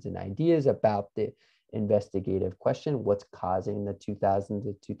understandings and ideas about the investigative question: what's causing the 2000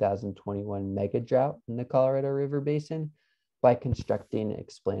 to 2021 mega drought in the Colorado River Basin, by constructing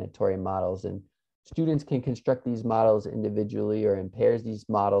explanatory models. And students can construct these models individually or in pairs. These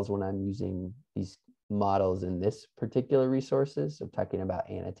models, when I'm using these models in this particular resources, I'm talking about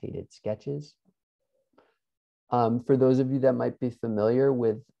annotated sketches. For those of you that might be familiar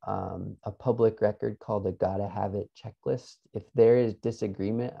with a public record called a Gotta Have It checklist, if there is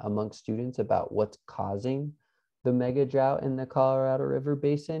disagreement among students about what's causing the mega drought in the Colorado River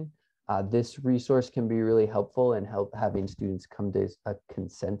Basin, this resource can be really helpful in having students come to a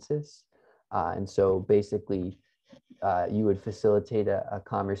consensus. And so basically, you would facilitate a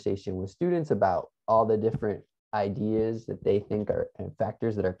conversation with students about all the different ideas that they think are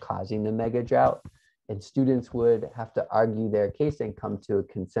factors that are causing the mega drought. And students would have to argue their case and come to a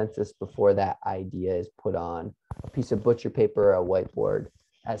consensus before that idea is put on a piece of butcher paper or a whiteboard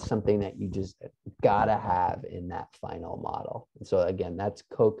as something that you just gotta have in that final model. And so again, that's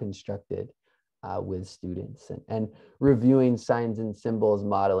co-constructed with students, and reviewing signs and symbols,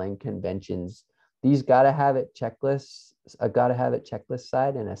 modeling conventions. These gotta have it checklists, a gotta have it checklist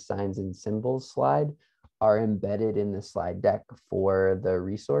slide and a signs and symbols slide are embedded in the slide deck for the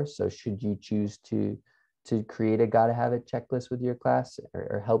resource. So should you choose to create a gotta have it checklist with your class,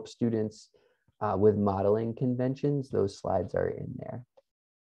 or help students with modeling conventions, those slides are in there.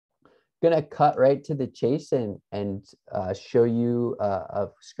 Gonna cut right to the chase and show you a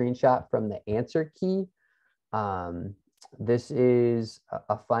screenshot from the answer key. This is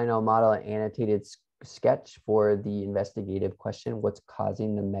a final model and annotated sketch for the investigative question: what's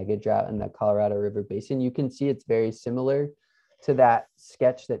causing the mega drought in the Colorado River Basin? You can see it's very similar to that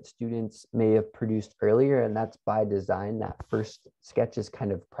sketch that students may have produced earlier, and that's by design. That first sketch is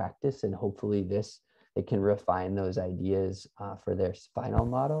kind of practice, and hopefully they can refine those ideas for their final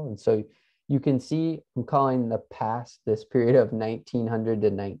model. And so you can see, I'm calling the past this period of 1900 to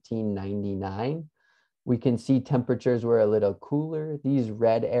 1999. We can see temperatures were a little cooler. These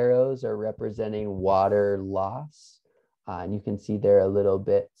red arrows are representing water loss. And you can see they're a little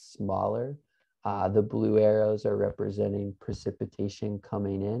bit smaller. The blue arrows are representing precipitation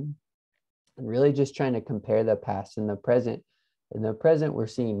coming in. And really just trying to compare the past and the present. In the present, we're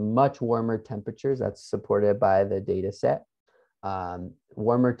seeing much warmer temperatures. That's supported by the data set.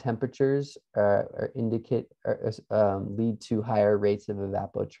 Warmer temperatures lead to higher rates of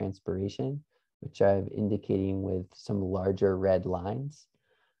evapotranspiration, which I'm indicating with some larger red lines.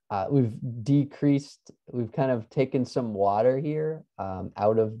 We've kind of taken some water here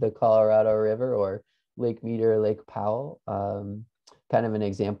out of the Colorado River or Lake Mead or Lake Powell, kind of an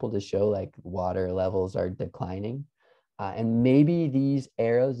example to show like water levels are declining. And maybe these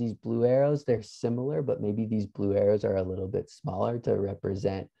arrows, these blue arrows, they're similar, but maybe these blue arrows are a little bit smaller to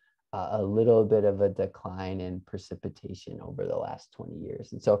represent a little bit of a decline in precipitation over the last 20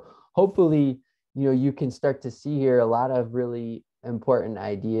 years. And so hopefully, you can start to see here a lot of really important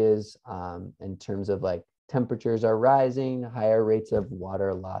ideas in terms of like temperatures are rising, higher rates of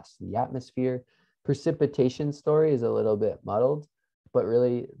water loss in the atmosphere. Precipitation story is a little bit muddled, but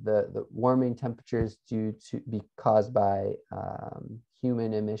really the warming temperatures due to be caused by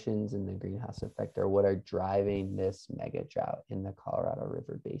human emissions and the greenhouse effect are what are driving this mega drought in the Colorado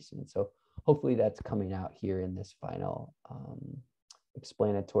River Basin. So hopefully that's coming out here in this final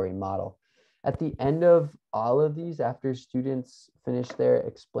explanatory model. At the end of all of these, after students finish their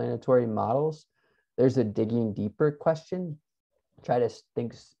explanatory models, there's a digging deeper question. Try to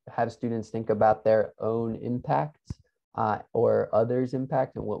have students think about their own impacts or others'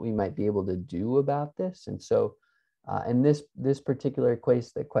 impact and what we might be able to do about this. And so in this particular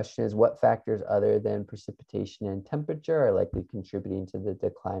case, the question is, what factors other than precipitation and temperature are likely contributing to the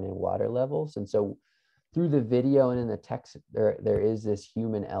decline in water levels? And so through the video and in the text, there is this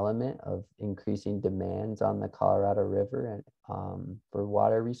human element of increasing demands on the Colorado River and for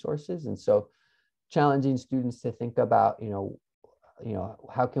water resources. And so challenging students to think about,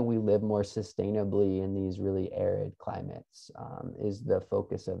 how can we live more sustainably in these really arid climates is the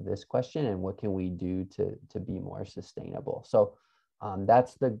focus of this question, and what can we do to be more sustainable? So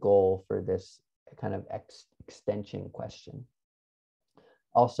that's the goal for this kind of extension question.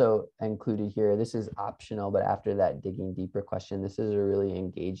 Also included here, this is optional, but after that digging deeper question, this is a really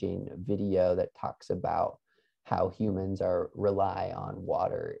engaging video that talks about how humans rely on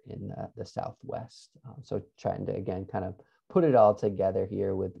water in the Southwest. So trying to, again, kind of put it all together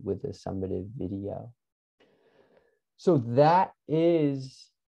here with a summative video. So that is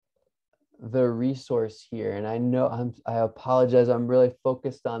the resource here. And I know I apologize, I'm really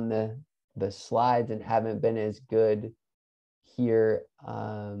focused on the slides and haven't been as good here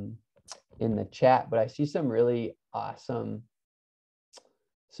in the chat, but I see some really awesome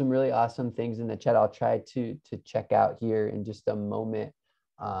things in the chat. I'll try to check out here in just a moment.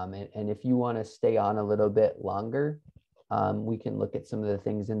 And if you want to stay on a little bit longer, we can look at some of the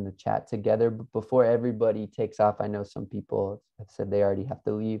things in the chat together. But before everybody takes off, I know some people have said they already have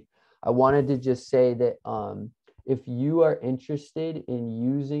to leave. I wanted to just say that if you are interested in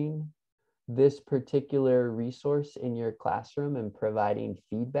using this particular resource in your classroom and providing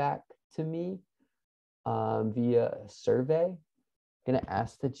feedback to me via a survey, I'm going to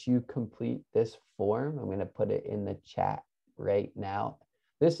ask that you complete this form. I'm going to put it in the chat right now.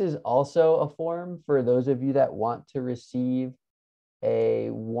 This is also a form for those of you that want to receive a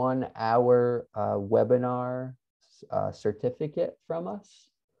 1-hour webinar certificate from us.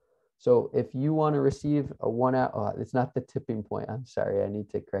 So if you want to receive a 1-hour, it's not the tipping point. I'm sorry, I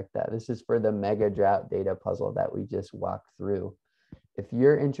need to correct that. This is for the Megadrought data puzzle that we just walked through. If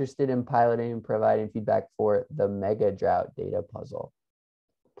you're interested in piloting and providing feedback for the Megadrought data puzzle,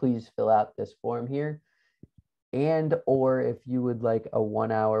 please fill out this form here. And or if you would like a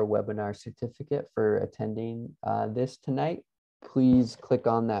 1-hour webinar certificate for attending this tonight, please click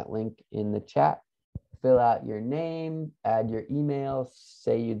on that link in the chat. Fill out your name, add your email,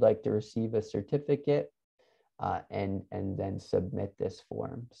 say you'd like to receive a certificate, and then submit this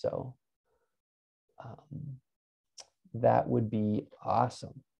form. So that would be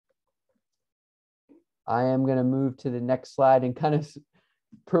awesome. I am going to move to the next slide and kind of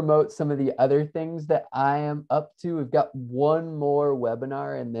promote some of the other things that I am up to. We've got one more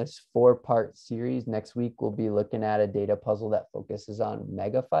webinar in this 4-part series. Next week, we'll be looking at a data puzzle that focuses on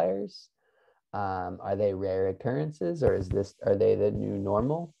megafires. Are they rare occurrences, or are they the new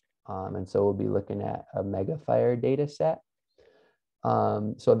normal? And so we'll be looking at a megafire data set.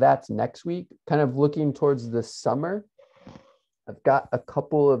 So that's next week. Kind of looking towards the summer, I've got a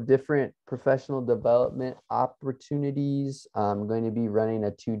couple of different professional development opportunities. I'm going to be running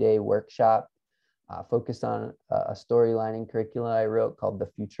a 2-day workshop focused on a storylining curriculum I wrote called The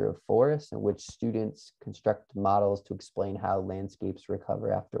Future of Forests, in which students construct models to explain how landscapes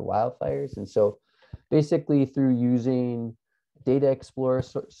recover after wildfires. And so basically through using data explorer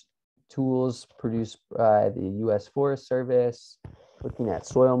tools produced by the U.S. Forest Service, looking at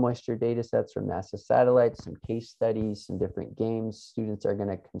soil moisture data sets from NASA satellites, some case studies, some different games, students are going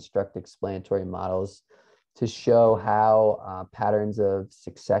to construct explanatory models to show how patterns of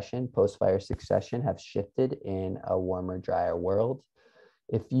succession, post-fire succession, have shifted in a warmer, drier world.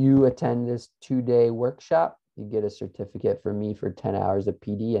 If you attend this 2-day workshop, you get a certificate from me for 10 hours of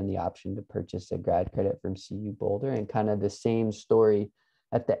PD and the option to purchase a grad credit from CU Boulder. And kind of the same story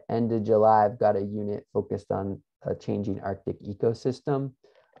at the end of July, I've got a unit focused on a changing Arctic ecosystem,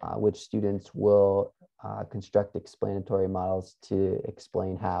 which students will construct explanatory models to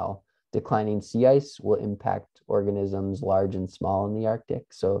explain how declining sea ice will impact organisms large and small in the Arctic.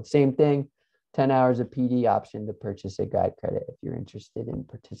 So same thing, 10 hours of PD, option to purchase a guide credit if you're interested in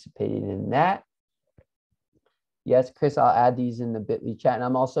participating in that. Yes, Chris, I'll add these in the bit.ly chat. And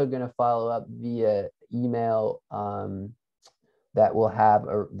I'm also going to follow up via email that will have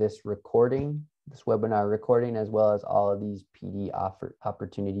this recording, this webinar recording, as well as all of these PD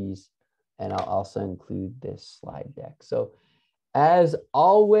opportunities. And I'll also include this slide deck. So as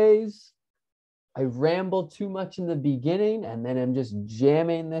always, I rambled too much in the beginning, and then I'm just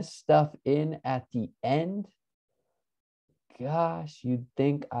jamming this stuff in at the end. Gosh, you'd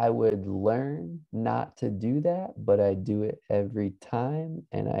think I would learn not to do that, but I do it every time,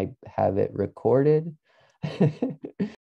 and I have it recorded.